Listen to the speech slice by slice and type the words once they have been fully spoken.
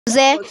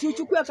mzee.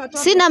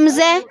 Sina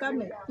mzee.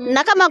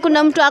 Na kama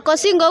kuna mtu ako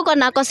single huko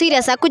na ako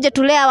serious akuje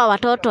tulee hawa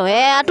watoto.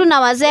 Hatuna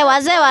wazee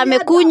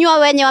wamekunywa,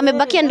 wenye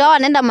wamebakia ndio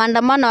wanaenda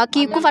maandamano,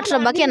 wakikufa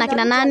tutabakia na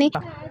kina nani?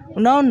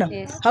 Unaona?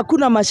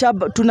 Hakuna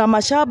mashamba, tuna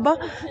mashamba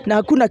na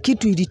hakuna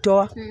kitu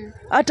ilitoa.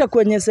 Hata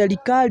kwenye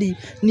serikali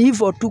ni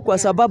hivyo tu, kwa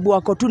sababu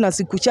wako tu na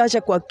siku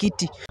chache kwa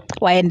kiti.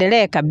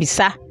 Waendelee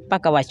kabisa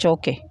mpaka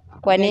wachoke.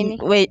 Kwa nini?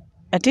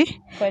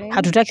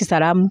 Hatutaki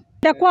salamu.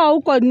 Kwa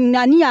huko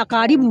nani ya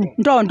karibu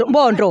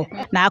Mbondo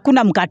na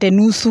hakuna mkate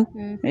nusu.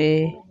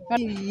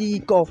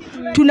 Iko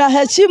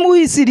tunaheshimu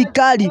hii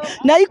serikali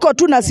na iko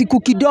tu na siku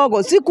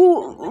kidogo,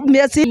 siku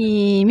miezi.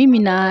 Mimi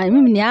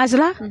ni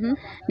Azla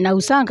na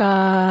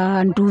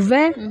usanga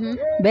nduve,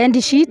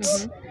 bed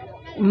sheets,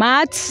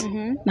 mats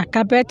na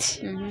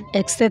carpet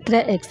etc.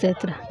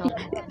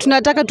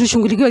 Tunataka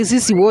tushughulikiwe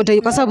sisi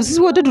wote kwa sababu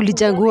sisi wote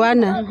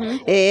tulichaguana.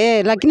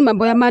 Lakini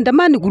mambo ya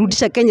maandamano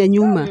kurudisha Kenya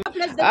nyuma.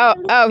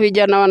 Hao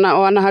vijana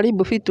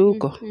wanaharibu vitu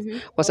huko.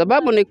 Kwa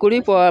sababu ni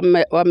kulipwa,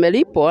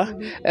 wamelipwa,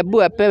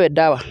 hebu apewe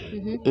dawa.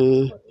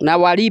 Na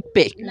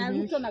walipe.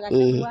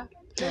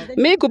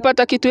 Mimi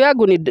kupata kitu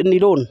yangu ni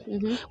loan.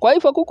 Kwa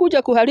hivyo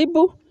kukuja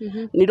kuharibu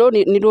ni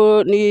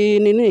loan,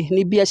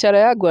 ni biashara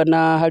yangu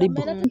na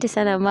haribu. Asante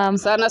sana mama.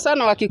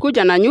 Sana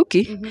wakikuja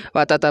Nanyuki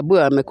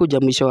watatabua amekuja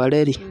mwisho wa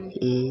reli.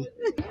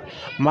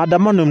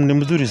 Maandamano ni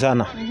mzuri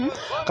sana.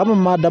 Kama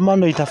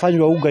maandamano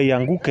itafanywa uga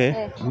ianguke,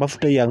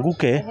 mafuta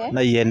ianguke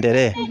na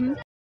iendelee.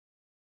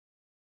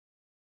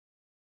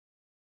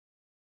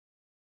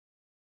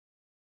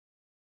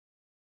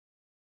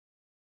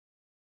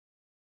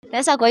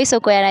 Sasa kwa hiyo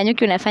soko ya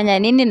Nanyuki unafanya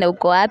nini na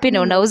uko wapi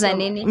na unauza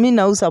nini? Mimi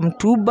nauza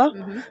mtumba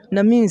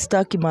na mimi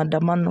sitaki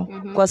maandamano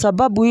kwa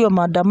sababu hiyo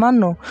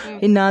maandamano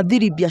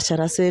inaathiri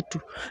biashara zetu.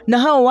 Na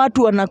hao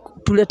watu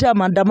wanatuletea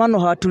maandamano,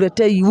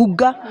 hawatuletei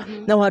uga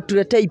na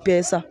hawatuletei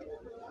pesa.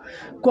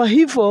 Kwa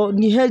hivyo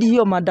ni heri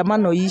hiyo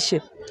maandamano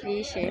ishe.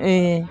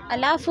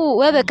 Alafu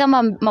wewe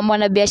kama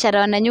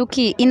mwanabiashara wa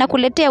Nanyuki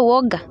inakuletea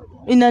uoga?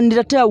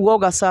 Inaniletea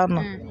uoga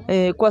sana.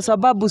 Kwa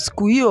sababu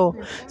siku hiyo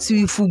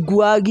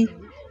sifunguagi.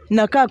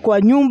 Nakaa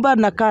kwa nyumba,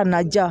 nakaa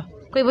na njaa.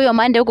 Kwa hivyo hiyo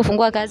Monday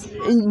hukufungua kazi?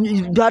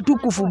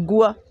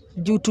 Hatukufungua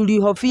juu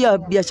tulihofia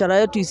biashara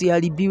yetu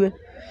isiharibiwe.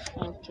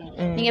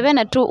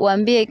 Ningependa tu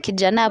uambie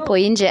kijana hapo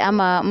nje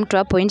ama mtu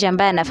hapo nje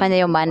ambaye anafanya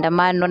hiyo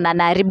maandamano na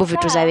anaharibu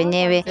vitu za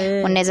wenyewe,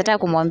 unaweza taka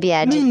kumwambia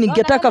aje? Mimi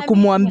ningetaka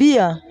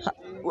kumwambia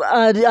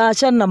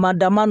achana na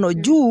maandamano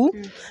juu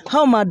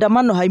hao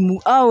maandamano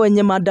hao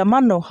wenye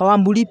maandamano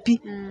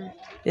hawamulipi.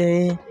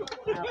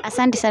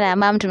 Asante sana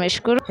mama,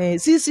 tumeshukuru.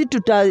 Sisi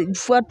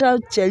tutafuata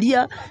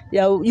sheria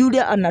ya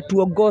yule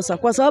anatuongoza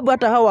kwa sababu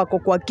hata hao wako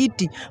kwa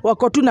kiti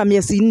wako tu na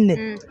miezi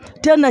 4.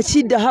 Tena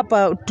shida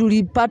hapa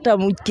tulipata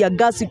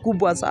kiangazi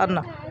kubwa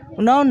sana.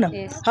 Unaona?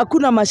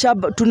 Hakuna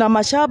mashamba, tuna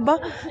mashamba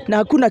na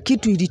hakuna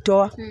kitu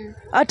ilitoa.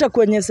 Hata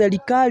kwenye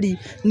serikali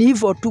ni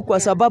hivyo tu, kwa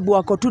sababu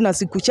wako tu na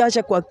siku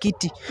chache kwa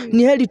kiti.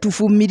 Ni heri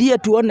tuvumilie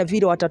tuone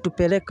vile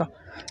watatupeleka.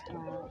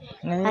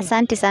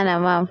 Asante sana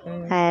mama.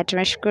 Haya,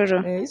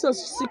 tumeshukuru. Hizo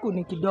siku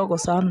ni kidogo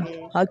sana.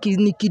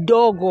 Ni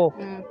kidogo.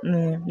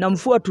 Na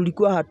mvua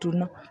tulikuwa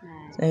hatuna.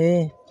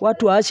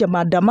 Watu waache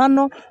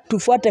maandamano,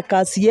 tufuate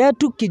kazi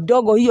yetu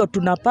kidogo, hiyo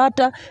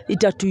tunapata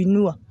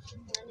itatuinua.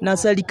 Na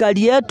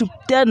serikali yetu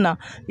tena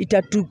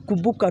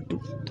itatukumbuka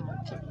tu.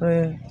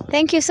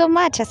 Thank you so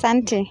much,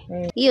 asante.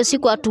 Hiyo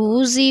siku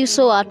hatuuzi,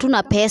 so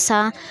hatuna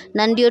pesa,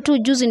 na ndio tu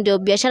juzi ndio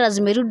biashara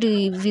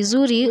zimerudi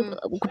vizuri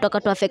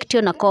kutoka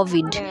tuafektio na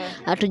COVID.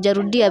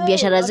 Hatujarudia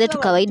biashara zetu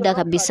kawaida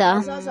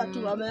kabisa.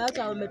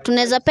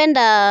 Tunaweza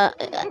penda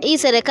hii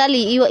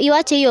serikali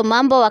iwache hiyo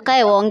mambo,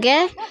 wakae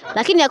waongee,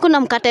 lakini hakuna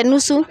mkate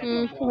nusu.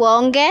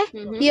 Waongee,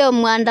 hiyo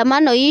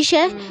maandamano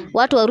ishe,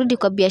 watu warudi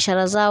kwa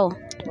biashara zao.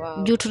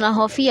 Juu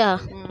tunahofia.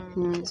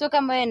 So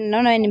kama wewe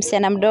naona wewe ni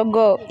msichana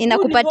mdogo,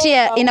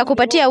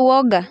 inakupatia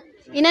uoga?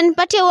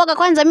 Inanipatia uoga.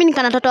 Kwanza mimi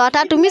niko na watoto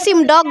 3, mimi si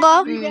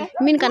mdogo.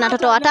 Mimi niko na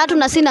watoto 3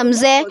 na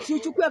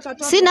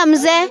sina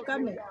mzee.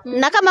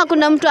 Na kama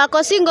kuna mtu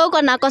ako single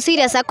huko na ako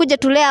serious akuje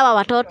tulee hawa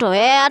watoto.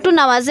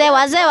 Hatuna wazee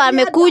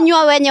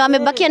wamekunywa, wenye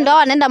wamebakia ndio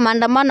wanaenda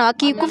maandamano,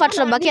 wakikufa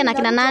tutabakia na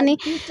kina nani?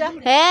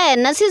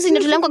 Na sisi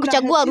ndio tuliamka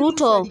kuchagua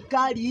Ruto.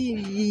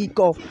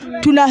 Iko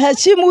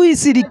tunaheshimu hii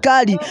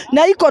serikali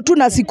na iko tu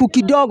na siku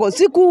kidogo,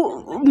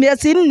 siku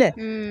miezi 4.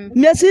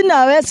 Miezi 4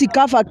 hawezi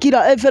kafa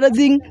kila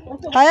everything.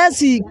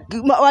 Hayasi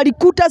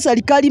walikuta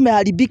serikali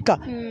imeharibika.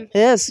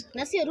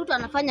 Na sio Ruto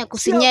anafanya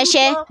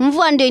kusinyeshe.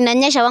 Mvua ndio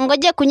inanyesha,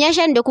 wangoje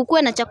kunyesha ndio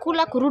kukue na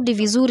chakula kurudi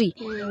vizuri.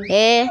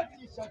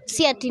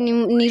 Si ati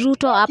ni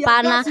Ruto,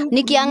 hapana,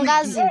 ni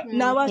kiangazi.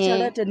 Na wacha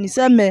lete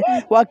niseme,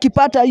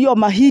 wakipata hiyo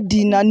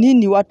mahidi na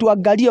nini watu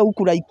angalie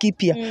huku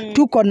Laikipia.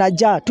 Tuko na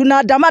njaa.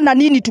 Tunaandamana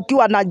nini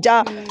tukiwa na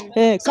njaa?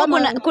 So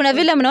kuna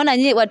vile mnaona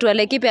nyinyi watu wa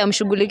Laikipia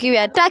hamshughulikiwi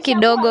hata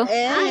kidogo.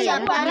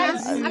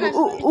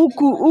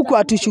 Huku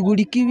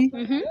hatushughulikiwi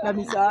na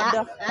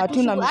misaada.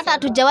 Hatuna misaada. Hata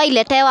hatujawahi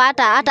letewa,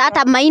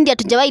 hata mahindi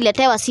hatujawahi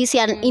letewa sisi.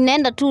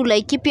 Inaenda tu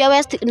Laikipia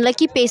West,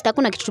 Laikipia East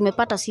hakuna kitu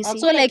tumepata sisi.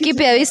 So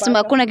Laikipia East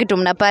hakuna kitu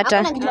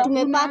mnapata.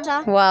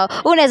 tumepata.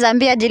 Wow. Unaweza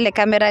ambia jile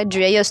kamera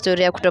juu ya hiyo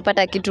story ya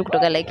kutopata kitu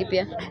kutoka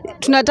Laikipia?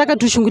 Tunataka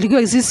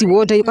tushughulikiwe sisi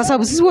wote kwa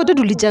sababu sisi wote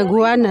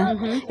tulichaguana.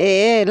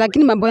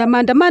 Lakini mambo ya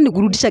maandamano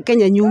kurudisha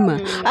Kenya nyuma.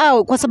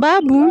 Kwa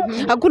sababu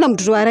hakuna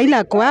mtoto wa Raila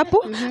ako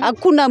hapo,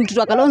 hakuna mtoto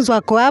wa Kalonzo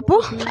ako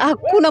hapo,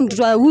 hakuna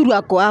mtoto wa Uhuru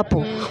ako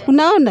hapo.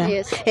 Unaona?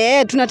 Yes.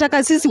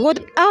 Tunataka sisi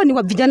wote ni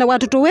vijana,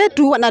 watoto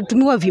wetu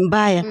wanatumiwa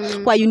vibaya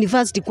kwa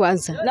university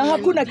kwanza. Na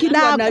hakuna kitu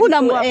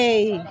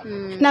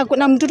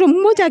na mtoto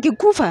mmoja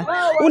akikufa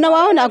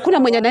unawaona hakuna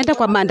mwenye anaenda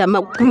kwa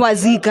maandamano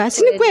kumwazika.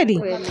 Si ni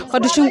kweli?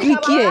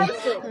 Watushughulikie.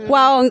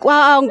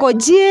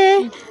 Waongojee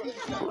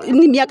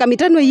ni miaka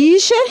 5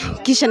 iishe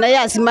kisha na yeye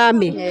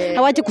asimame.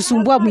 Hawache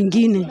kusumbua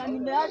mwingine.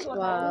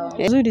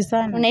 Nzuri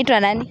sana. Unaitwa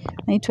nani?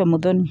 Naitwa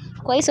Mudhoni.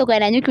 Kwa hiyo soko ya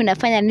Nanyuki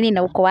unafanya nini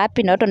na uko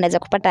wapi na watu wanaweza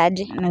kupata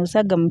aje?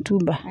 Nausaga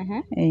mtumba.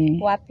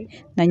 Wapi?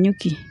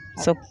 Nanyuki.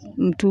 So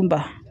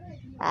mtumba.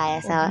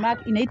 Haya, sawa.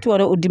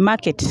 Inaitwa Udi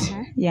Market.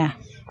 Yeah.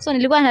 So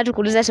nilikuwa nataka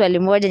kuuliza swali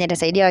moja yenye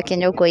itasaidia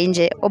Wakenya huko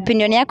nje.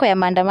 Opinion yako ya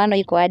maandamano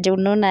iko aje?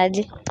 Unaona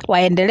aje?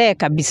 Waendelee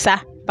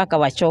kabisa mpaka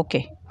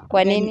wachoke.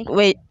 Kwa nini?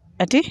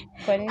 Ati?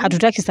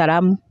 Hatutaki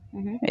salamu.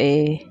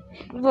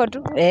 Hivyo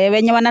tu.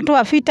 Wenye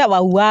wanatoa vita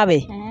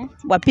wauawe.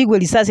 Wapigwe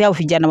risasi au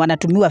vijana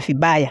wanatumiwa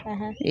vibaya.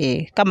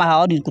 Kama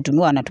haoni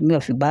kutumiwa wanatumiwa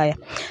vibaya.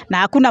 Na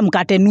hakuna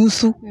mkate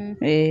nusu.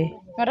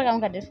 Unataka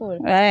mkate full?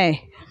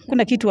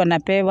 Kuna kitu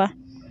wanapewa.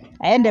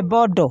 Aende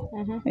bodo.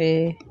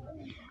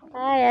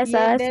 Haya,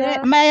 sawa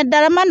sawa.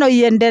 Maandamano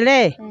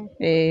iendelee.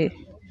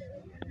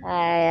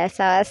 Haya,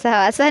 sawa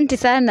sawa. Asante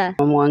sana.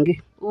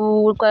 Mwangi.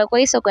 Kwa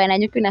hiyo soko ya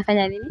Nanyuki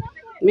unafanya nini?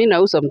 Mimi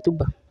nauza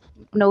mtumba.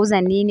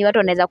 Unauza nini? Watu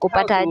wanaweza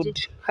kupata aje?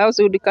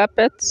 Housewood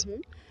carpets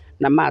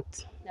na mat.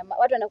 Na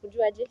watu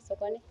wanakujua aje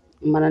sokoni?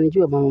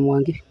 Mnanijua Mama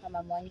Mwangi.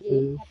 Mama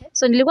Mwangi.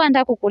 So nilikuwa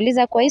nataka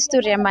kukuuliza kwa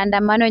history ya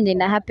maandamano yenye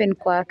ina happen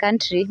kwa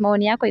country,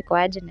 maoni yako iko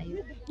aje na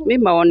hiyo?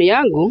 Mimi maoni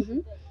yangu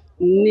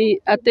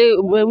ni ate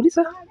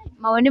umeuliza?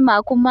 Maoni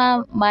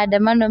makuma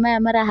maandamano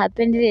mara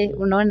happen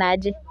unaona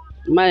aje?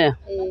 Maya.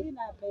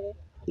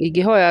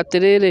 Ingihoya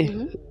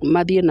atiriri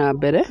mathie na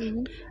mbere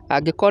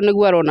angikorwo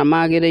niguo arona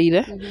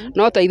magiriire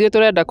no ta ithuĩ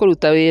turenda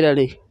kuruta wĩra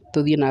ri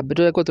tuthie na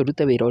mbere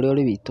turute wĩra ũrĩa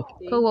ũrĩ witũ.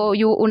 Kwa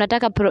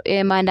unataka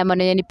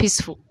maandamano yenye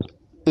peaceful?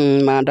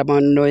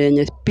 Maandamano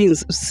yenye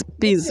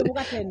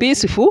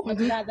peaceful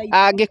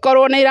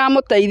angikorwo nĩ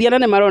iramuteithia na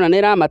nĩ marona nĩ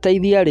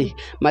iramateithia ri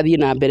mathie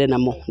na mbere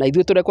namo na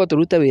ithuĩ turekwo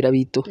turute wĩra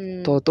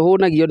witũ to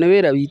tuhunagio nĩ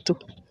wĩra witũ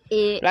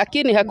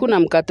lakini hakuna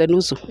mkate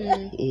nusu.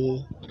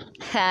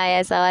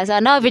 Haya, sawa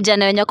sawa. Nao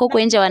vijana wenye huko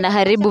nje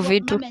wanaharibu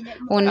vitu,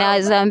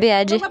 unawaambia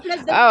aje?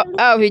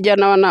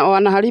 Vijana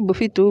wanaharibu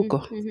vitu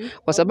huko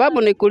kwa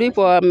sababu ni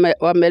kulipwa,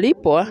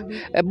 wamelipwa,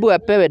 hebu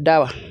apewe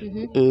dawa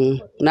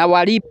na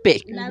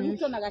walipe.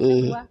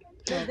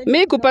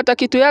 Mimi kupata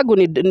kitu yangu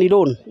ni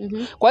loan.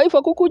 Kwa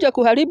hivyo kukuja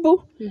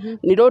kuharibu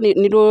ni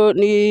loan,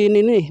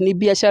 ni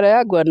biashara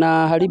yangu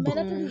na haribu.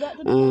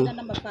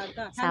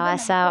 Sawa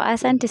sawa.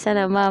 Asante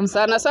sana mama.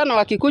 Sana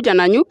wakikuja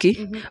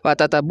Nanyuki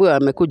watatabua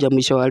amekuja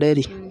mwisho wa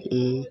reli.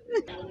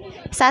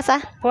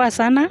 Sasa Poa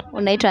sana.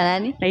 unaitwa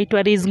nani?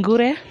 Naitwa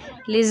Rizngure.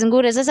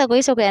 Lizngure. Sasa kwa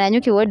hiyo soko ya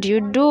Nanyuki, what do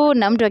you do?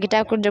 Na mtu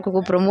akitaka kuja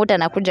kukupromote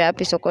anakuja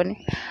wapi sokoni?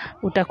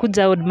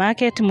 Utakuja Old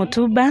Market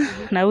Mutuba,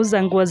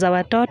 nauza nguo za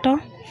watoto,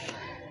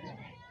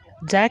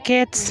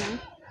 jackets,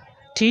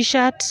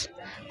 t-shirt,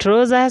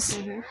 trousers,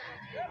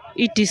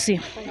 etc.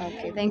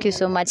 Okay, thank you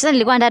so much. Sasa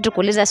nilikuwa nataka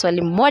tukuuliza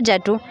swali moja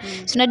tu.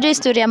 Si unajua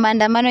historia ya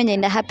maandamano yenye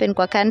ina happen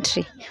kwa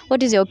country.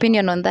 What is your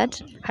opinion on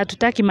that?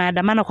 Hatutaki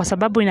maandamano kwa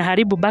sababu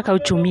inaharibu baka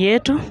uchumi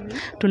yetu.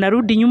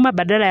 Tunarudi nyuma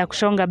badala ya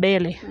kushonga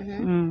mbele.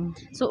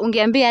 So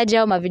ungeambia aje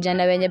hao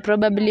mavijana wenye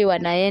probably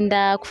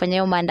wanaenda kufanya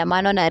hiyo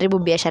maandamano na haribu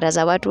biashara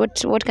za watu?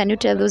 What can you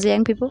tell those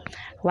young people?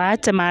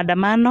 Waache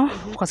maandamano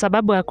kwa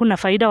sababu hakuna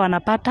faida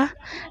wanapata,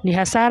 ni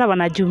hasara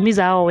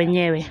wanajiumiza hao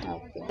wenyewe.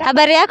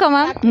 Habari yako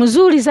mama?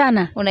 Mzuri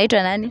sana.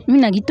 Unaitwa nani?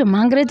 Mimi naitwa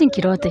Margaret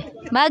Kirote.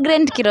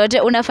 Margaret Kirote,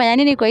 unafanya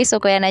nini kwa hii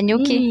soko ya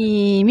Nanyuki?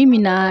 Mimi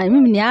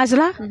ni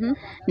Azla.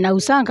 Na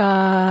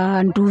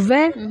usanga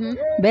nduve,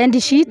 bed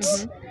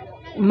sheets,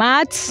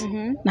 mats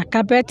na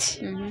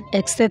carpet,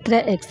 etc.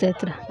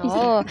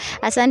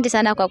 Asante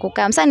sana kwa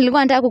kukaa. Sasa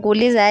nilikuwa nataka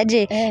kukuuliza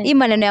aje, hii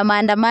maneno ya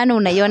maandamano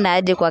unaiona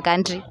aje kwa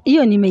country?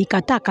 Hiyo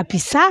nimeikataa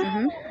kabisa.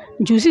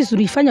 Juzi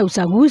tulifanya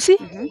uchaguzi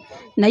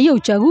na hiyo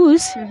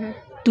uchaguzi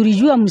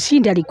tulijua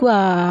mshindi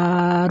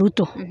alikuwa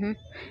Ruto.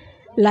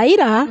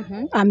 Raila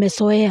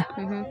amesoea.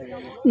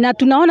 Na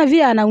tunaona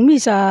vile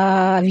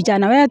anaumiza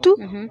vijana wetu.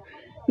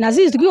 Na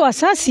sisi tukiwa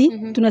wasasi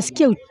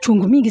tunasikia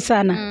uchungu mingi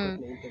sana.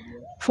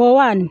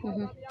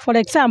 For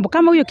example,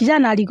 kama huyo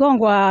kijana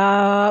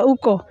aligongwa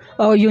huko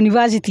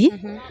university,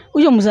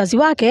 huyo mzazi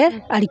wake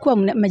alikuwa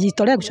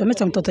amejitolea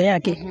kusomesha mtoto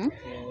yake.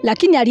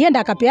 Lakini alienda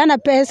akapeana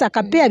pesa,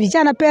 akapea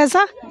vijana pesa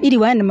ili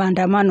waende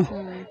maandamano.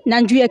 Na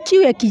njoo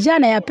kiwe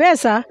kijana ya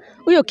pesa,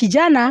 huyo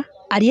kijana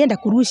alienda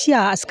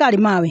kurushia askari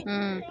mawe.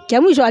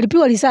 Kia mwisho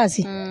alipigwa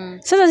risasi.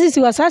 Sasa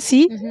sisi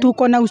wasasi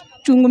tuko na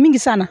uchungu mingi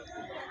sana.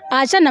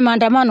 Achana na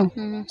maandamano.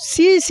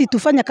 Sisi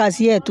tufanya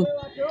kazi yetu.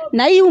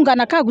 Na hii unga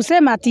nakaa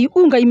kusema ati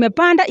unga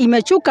imepanda,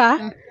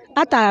 imechuka,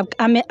 hata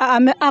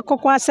ako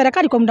kwa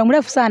serikali kwa muda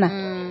mrefu sana.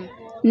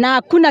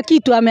 Na kuna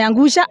kitu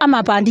ameangusha ama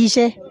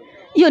apandishe.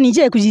 Hiyo ni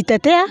njia ya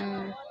kujitetea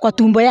kwa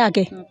tumbo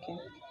yake.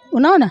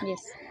 Unaona? Yes.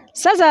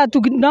 Sasa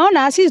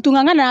tunaona sisi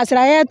tungangana na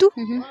hasira yetu.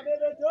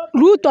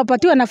 Ruto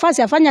apatiwe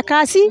nafasi afanya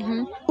kazi,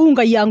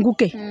 unga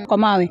ianguke kwa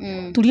mawe.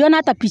 Tuliona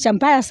hata picha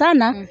mbaya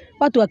sana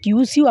watu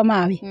wakiuziwa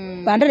mawe.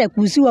 Badala ya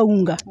kuuziwa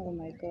unga.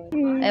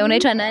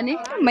 Unaitwa nani?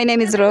 My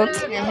name is Rose.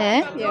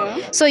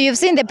 So you've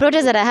seen the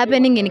protests that are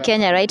happening in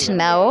Kenya right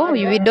now.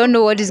 We don't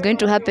know what is going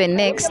to happen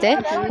next.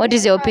 What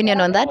is your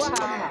opinion on that?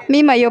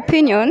 My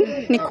opinion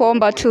ni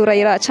kuomba tu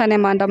Raila achane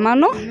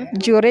maandamano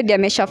juu already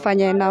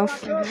ameshafanya enough.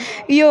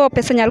 Hiyo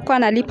pesa yenye alikuwa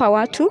analipa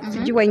watu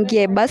sijui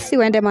waingie basi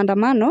waende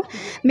maandamano.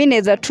 Mimi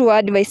naweza tu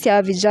advice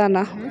ya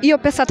vijana. Hiyo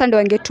pesa hata ndio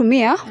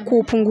wangetumia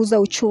kupunguza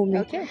uchumi.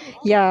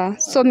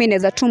 So mimi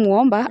naweza tu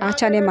muomba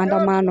achane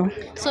maandamano.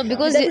 So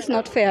because it's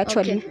not fair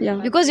actually.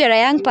 Because you're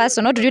a young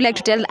person, what would you like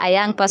to tell a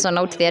young person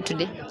out there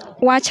today?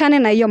 Waachane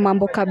na hiyo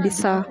mambo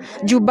kabisa.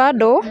 Juu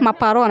bado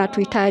maparo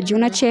wanatuhitaji.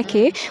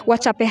 Unacheki,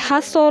 wachape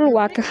hustle,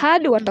 work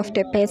hard,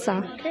 watafute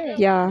pesa.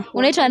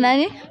 Unaitwa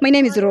nani? My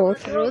name is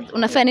Ruth.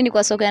 Unafanya nini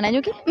kwa soko ya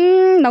Nanyuki?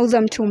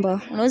 Nauza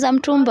mtumba. Unauza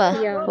mtumba?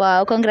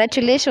 Wow,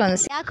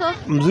 congratulations. Yako?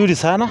 Mzuri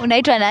sana.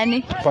 Unaitwa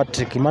nani?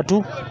 Patrick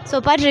Matu.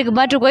 So Patrick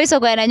Matu, kwa hiyo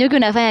soko ya Nanyuki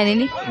unafanya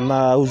nini?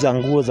 Nauza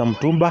nguo za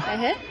mtumba.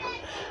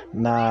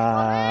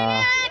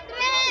 Na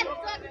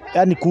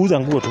yani kuuza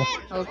nguo tu.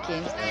 Okay.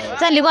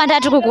 Sasa nilikuwa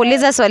nataka tu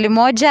kukuuliza swali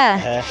moja.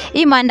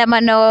 Hii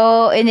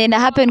maandamano yenye ina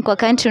happen kwa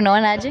country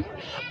unaonaje?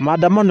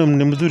 Maandamano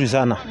ni mzuri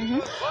sana.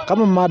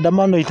 Kama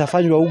maandamano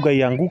itafanywa uga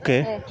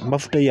ianguke,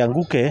 mafuta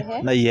ianguke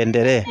na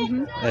iendelee.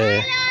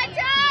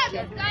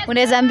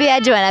 Unaweza ambia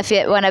aje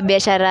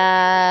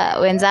wanabiashara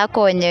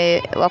wenzako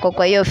wenye wako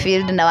kwa hiyo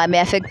field na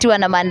wameaffectiwa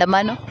na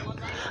maandamano?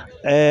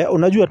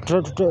 Unajua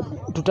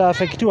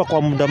tutaafektiwa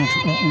kwa muda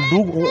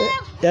mdogo,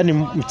 yani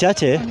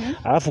mchache,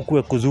 alafu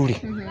kuwe kuzuri.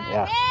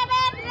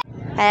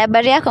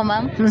 Habari yako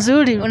mama?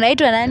 Mzuri.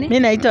 Unaitwa nani? Mimi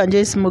naitwa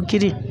Joyce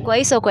Mukiri. Kwa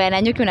hiyo soko ya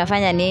Nanyuki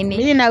unafanya nini?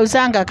 Mimi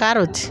nauzanga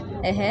karoti.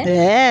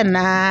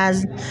 Na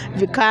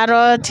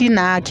karoti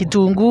na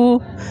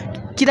kitunguu.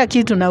 Kila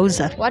kitu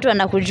nauza. Watu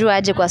wanakujua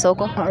aje kwa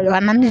soko?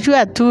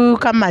 Wananijua tu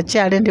kama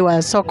chairende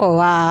wa soko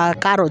wa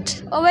carrot.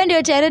 Wewe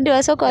ndio chairende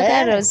wa soko wa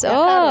carrots.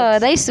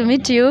 Nice to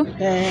meet you.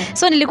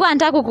 So nilikuwa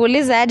nataka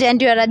kukuuliza aje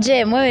ndio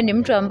Raje, wewe ni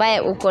mtu ambaye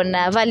uko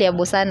na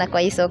valuable sana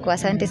kwa hii soko.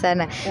 Asante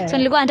sana. So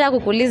nilikuwa nataka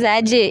kukuuliza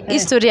aje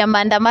history ya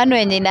maandamano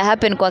yenye ina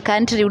happen kwa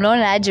country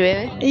unaona aje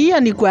wewe? Hiyo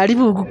ni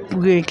kuharibu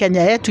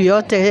Kenya yetu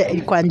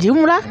yote kwa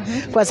jumla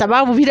kwa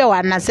sababu vile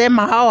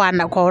wanasema hao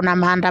wanakoona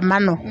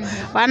maandamano.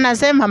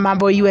 Wanasema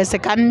mambo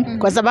iwezekani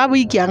kwa sababu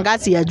hii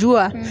kiangazi ya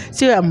jua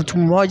sio ya mtu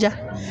mmoja.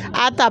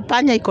 Hata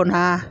panya iko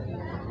na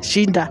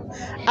shinda.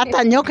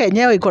 Hata nyoka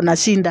yenyewe iko na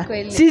shinda.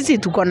 Sisi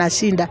tuko na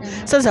shinda.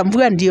 Sasa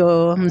mvua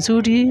ndio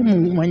mzuri,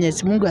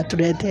 Mwenyezi Mungu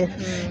atuletee.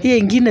 Hii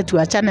ingine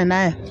tuachane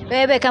nayo.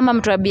 Wewe kama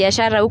mtu wa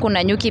biashara huku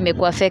Nanyuki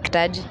imekuwa affect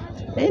aje?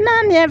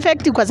 Ni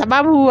effect kwa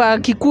sababu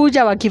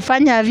wakikuja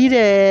wakifanya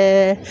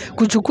vile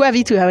kuchukua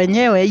vitu ya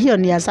wenyewe, hiyo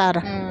ni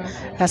hasara.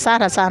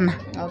 Hasara sana.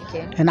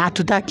 Okay. Na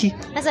hatutaki.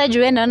 Sasa juu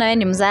wewe naona wewe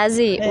ni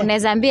mzazi,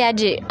 unaweza ambia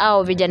aje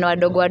au vijana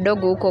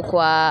wadogo huko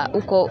kwa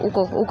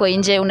huko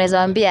nje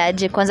unaweza ambia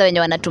aje kwanza wenye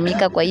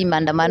wanatumika kwa hii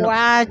maandamano?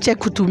 Waache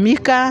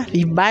kutumika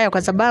vibaya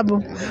kwa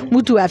sababu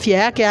mtu afya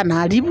yake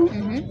anaharibu.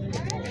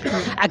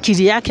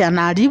 Akili yake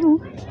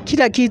anaharibu,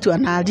 kila kitu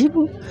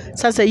anaharibu.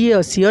 Sasa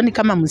hiyo sioni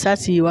kama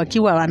msasi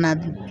wakiwa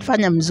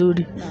wanafanya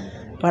mzuri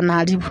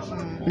wanaharibu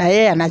na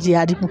yeye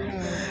anajiharibu.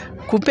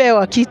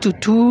 Kupewa kitu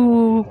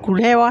tu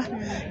kulewa,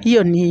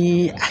 hiyo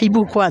ni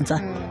aibu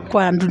kwanza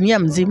kwa dunia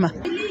mzima.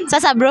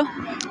 Sasa bro,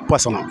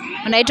 personal.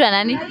 Unaitwa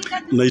nani?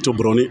 Naitwa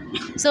Brony.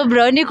 So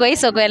Brony, kwa hii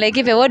soko ya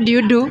Laikipia, what do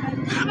you do?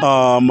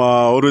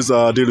 Always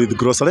deal with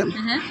grocery.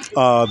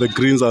 The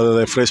greens are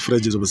the fresh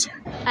vegetables.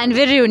 And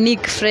very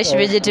unique fresh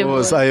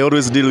vegetables. I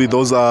always deal with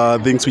those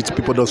things which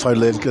people don't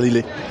find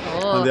really.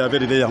 And they are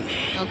very rare.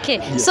 Okay.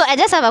 Yes. So I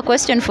just have a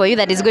question for you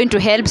that is going to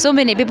help so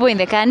many people in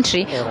the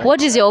country.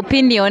 What is your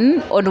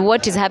opinion on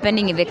what is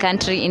happening in the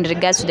country in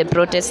regards to the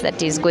protest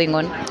that is going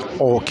on?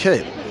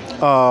 Okay.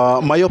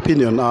 My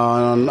opinion,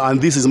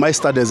 and this is my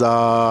studies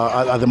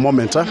at the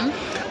moment,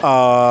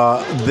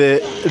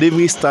 the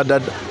living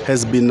standard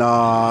has been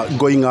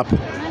going up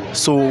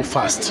so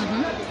fast.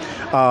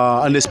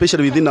 And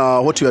especially within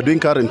what we are doing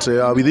currently,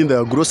 within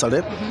the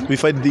grocery, we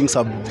find things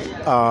have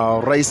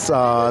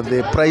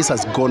the price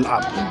has gone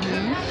up.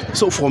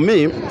 So for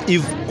me,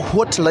 if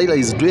what Laila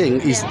is doing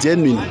is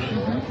genuine,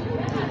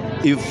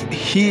 if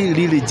he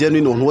really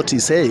genuine on what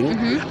he's saying,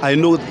 I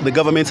know the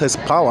government has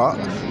power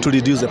to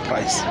reduce the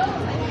price.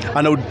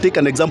 And I would take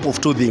an example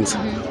of two things,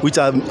 which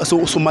are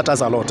so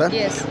matters a lot.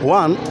 Yes.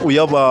 One, we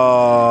have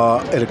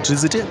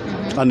electricity,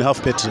 and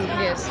have petrol.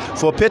 Yes.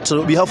 For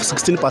petrol, we have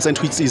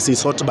 16% which is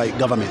sought by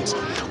government,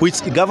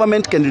 which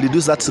government can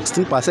reduce that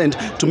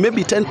 16% to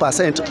maybe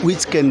 10%,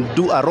 which can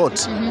do a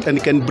lot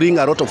and can bring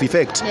a lot of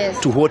effect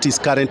to what is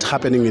current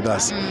happening with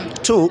us.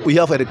 2, we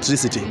have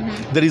electricity.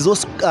 There is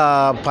also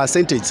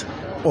percentage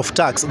of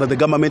tax that the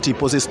government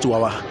imposes to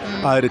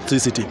our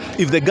electricity.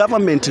 If the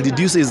government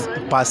reduces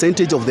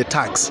percentage of the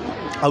tax,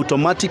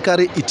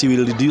 automatically it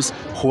will reduce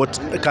what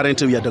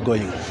currently we are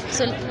undergoing.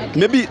 So,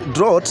 maybe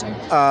drought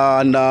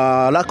and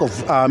lack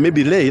of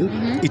maybe rain,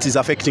 it is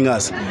affecting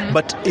us.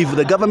 But if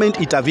the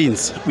government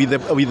intervenes with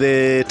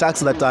the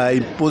tax that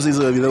imposes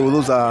with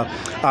those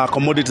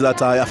commodities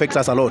that affect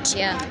us a lot,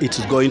 it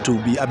is going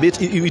to be a bit.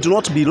 It will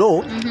not be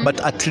low, but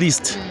at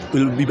least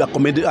will be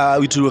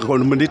it will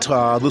accommodate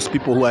those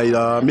people who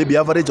are maybe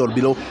average or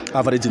below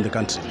average in the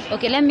country.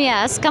 Okay, let me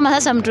ask, kama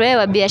sasa mtu wewe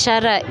wa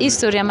biashara,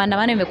 history ya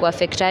maandamano imekuwa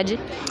affectaje?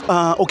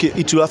 Okay,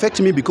 it will affect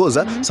me because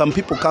some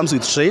people comes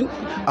with train.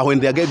 When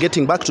they are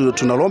getting back to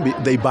Nairobi,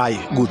 they buy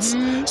goods.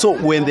 So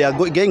when they are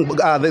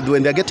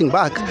when they are getting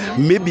back,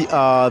 maybe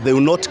they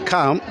will not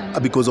come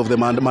because of the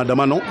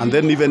Maandamano, and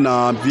then even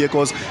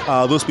vehicles,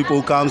 those people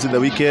who comes in the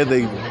weekend,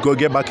 they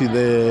get back with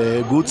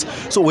the goods.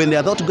 So when they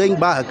are not going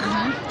back,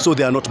 so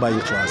they are not buying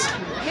for us.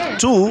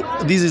 2,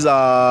 this is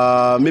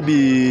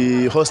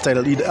maybe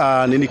hostile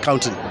in any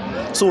country.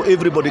 So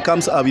everybody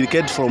comes with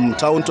kids from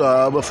town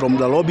to, from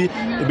the lobby,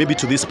 maybe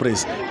to this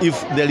place. If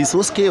there is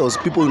no chaos,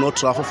 people will not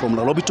travel from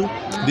the lobby to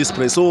this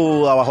place.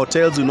 So our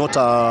hotels will not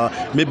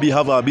maybe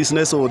have a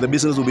business, or the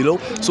business will be low.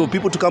 So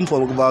people to come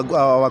for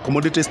our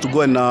commodities to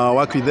go and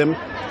work with them,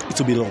 it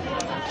will be low.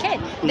 Okay.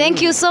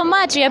 Thank you so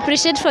much. We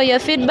appreciate for your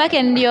feedback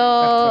and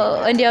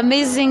your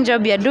amazing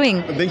job you're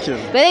doing. Thank you.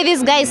 Whether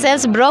this guy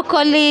sells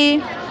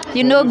broccoli,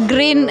 you know,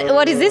 green,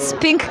 what is this,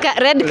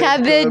 red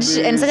cabbage,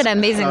 and such an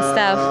amazing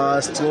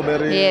stuff.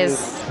 Strawberries,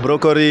 yes,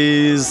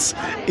 broccolis.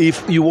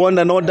 If you want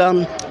an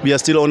order, we are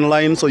still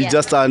online, so you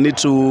just need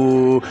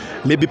to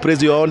maybe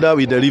place your order.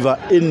 We deliver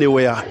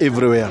anywhere,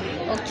 everywhere.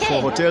 Okay.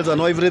 For hotels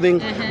and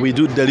everything, we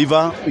do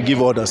deliver, we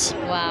give orders.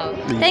 Wow.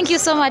 Thank you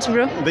so much,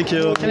 bro. Thank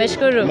you.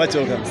 Tumeshukuru. Much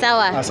welcome.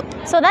 Sawa.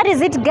 So that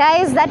is it,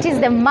 guys. That is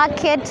the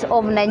market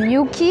of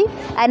Nanyuki,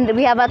 and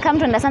we have come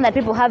to understand that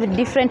people have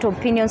different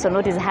opinions on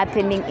what is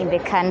happening in the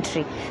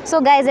country.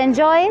 So guys,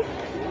 enjoy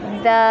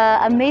the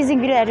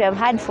amazing video that we have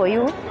had for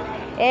you,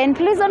 and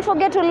please don't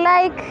forget to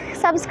like,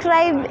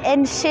 subscribe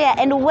and share,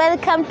 and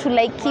welcome to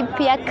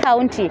Laikipia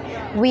County.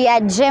 We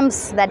are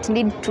gems that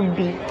need to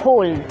be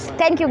held.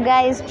 Thank you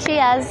guys.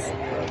 Cheers.